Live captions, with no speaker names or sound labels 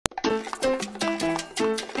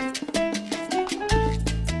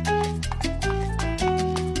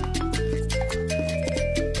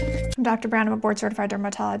I'm Dr. Brown. I'm a board-certified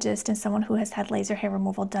dermatologist and someone who has had laser hair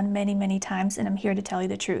removal done many, many times, and I'm here to tell you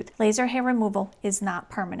the truth. Laser hair removal is not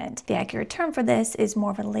permanent. The accurate term for this is more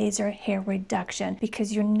of a laser hair reduction,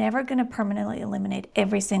 because you're never going to permanently eliminate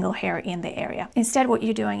every single hair in the area. Instead, what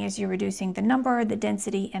you're doing is you're reducing the number, the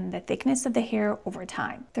density, and the thickness of the hair over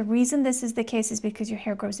time. The reason this is the case is because your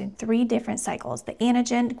hair grows in 3 different cycles: the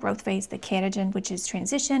anagen, growth phase; the catagen, which is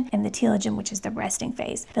transition; and the telogen, which is the resting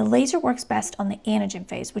phase. The laser works best on the anagen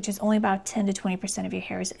phase, which is only about 10 to 20% of your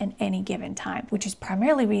hairs at any given time, which is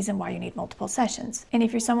primarily reason why you need multiple sessions. And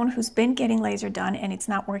if you're someone who's been getting laser done and it's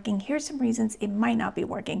not working, here's some reasons it might not be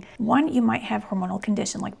working. 1, you might have hormonal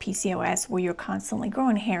condition like PCOS, where you're constantly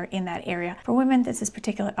growing hair in that area. For women, this is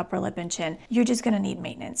particularly upper lip and chin. You're just going to need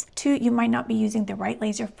maintenance. 2, you might not be using the right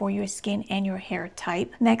laser for your skin and your hair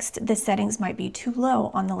type. Next, the settings might be too low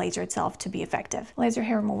on the laser itself to be effective. Laser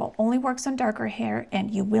hair removal only works on darker hair, and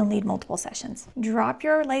you will need multiple sessions. Drop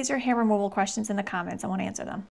your laser hair removal questions in the comments. I want to answer them.